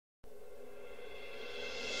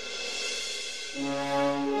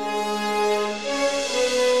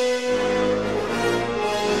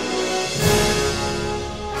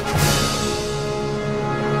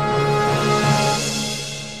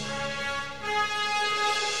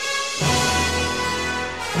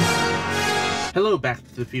Hello, Back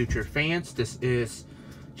to the Future fans. This is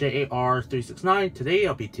J.A.R. 369. Today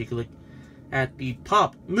I'll be taking a look at the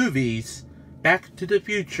Pop Movies Back to the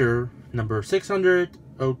Future number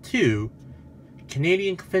 602,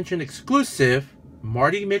 Canadian Convention exclusive,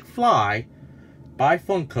 Marty McFly by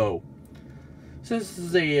Funko. So this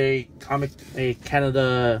is a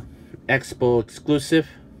Canada Expo exclusive,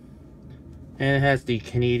 and it has the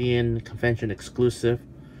Canadian Convention exclusive.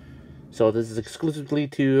 So this is exclusively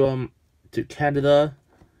to Canada,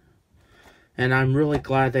 and I'm really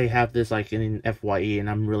glad they have this like in FYE, and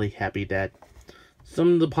I'm really happy that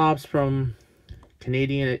some of the pops from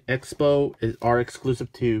Canadian Expo are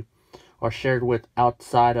exclusive to, are shared with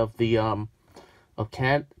outside of the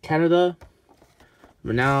Canada.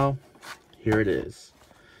 But now here it is.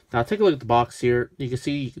 Now take a look at the box here. You can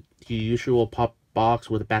see the usual pop box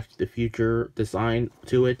with a Back to the Future design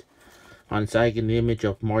to it. On the side, you get an image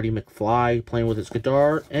of Marty McFly playing with his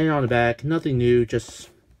guitar, and on the back, nothing new, just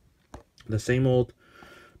the same old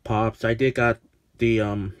pops. I did got the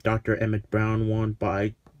Dr. Emmett Brown one, but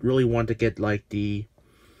I really want to get like the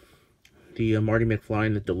Marty McFly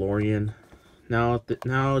and the DeLorean. Now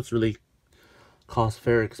it's really cost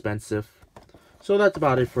very expensive. So that's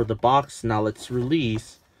about it for the box. Now let's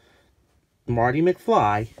release Marty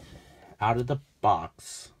McFly out of the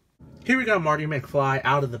box. Here we got Marty McFly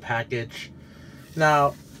out of the package.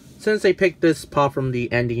 Now, since they picked this pop from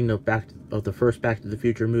the ending of the first Back to the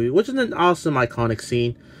Future movie, which is an awesome iconic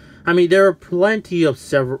scene. I mean, there are plenty of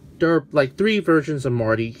there are like 3 versions of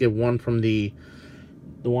Marty. You get one from the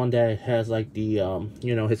one that has like the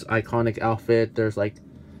you know, his iconic outfit. There's like,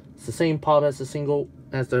 it's the same pop as the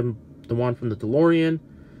one from the DeLorean,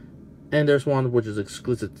 and there's one which is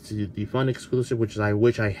exclusive to the Fun exclusive, which I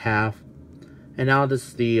wish I have. And now this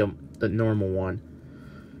is the normal one.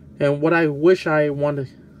 And what I wish that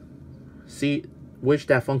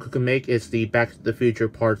Funko could make is the Back to the Future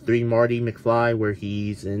Part 3 Marty McFly, where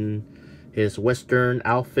he's in his Western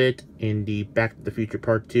outfit, in the Back to the Future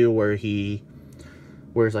Part 2, where he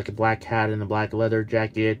wears like a black hat and a black leather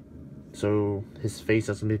jacket, so his face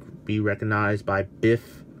doesn't be recognized by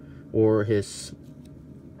Biff or his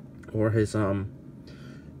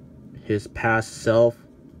past self.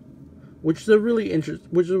 Which is a really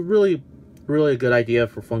good idea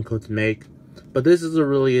for Funko to make, but this is a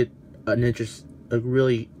really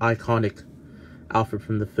iconic outfit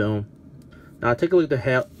from the film. Now take a look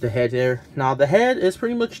at the head there. Now the head is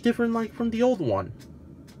pretty much different like from the old one.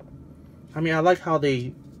 I mean, I like how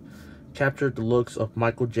they captured the looks of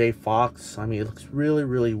Michael J. Fox. I mean, it looks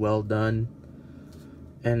really well done.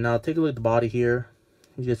 And now take a look at the body here.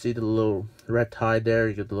 You can see the little red tie there.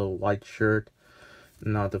 You get the little white shirt.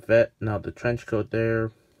 Now the trench coat there.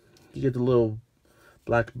 You get the little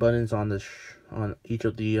black buttons on on each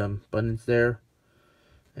of the buttons there,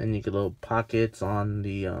 and you get little pockets on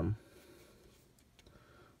the on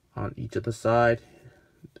each of the side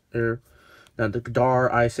there. Now the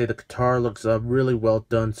guitar, I say the guitar looks really well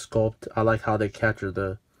done sculpt. I like how they capture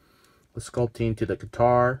the sculpting to the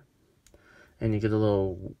guitar, and you get the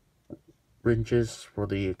little wrenches for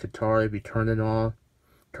the guitar if you turn them,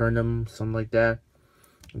 something like that.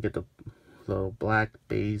 You get the little black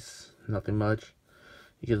bass, nothing much.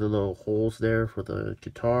 You get the little holes there for the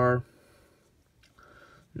guitar.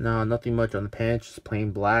 Now, nothing much on the pants, just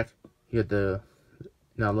plain black. You get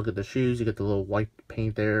now look at the shoes, you get the little white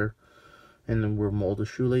paint there. And then where molded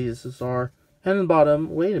shoelaces are. And the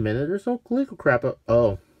bottom, wait a minute, there's no legal crap.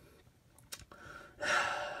 Oh.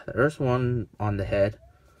 There's one on the head.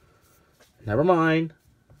 Never mind.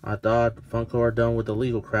 I thought Funko are done with the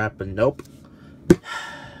legal crap, but nope.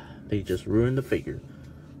 They just ruined the figure.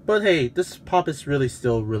 But hey, this pop is it's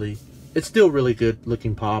still really good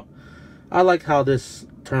looking pop. I like how this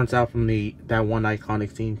turns out from that one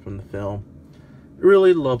iconic scene from the film.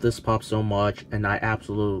 Really love this pop so much, and I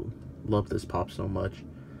absolutely love this pop so much.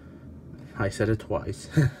 I said it twice,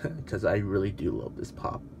 because I really do love this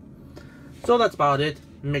pop. So that's about it.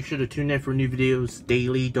 Make sure to tune in for new videos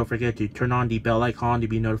daily. Don't forget to turn on the bell icon to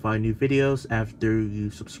be notified of new videos after you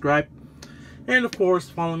subscribe. And of course,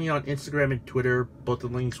 follow me on Instagram and Twitter. Both the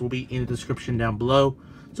links will be in the description down below.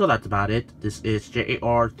 So that's about it. This is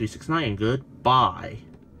J.A.R. 369, and goodbye.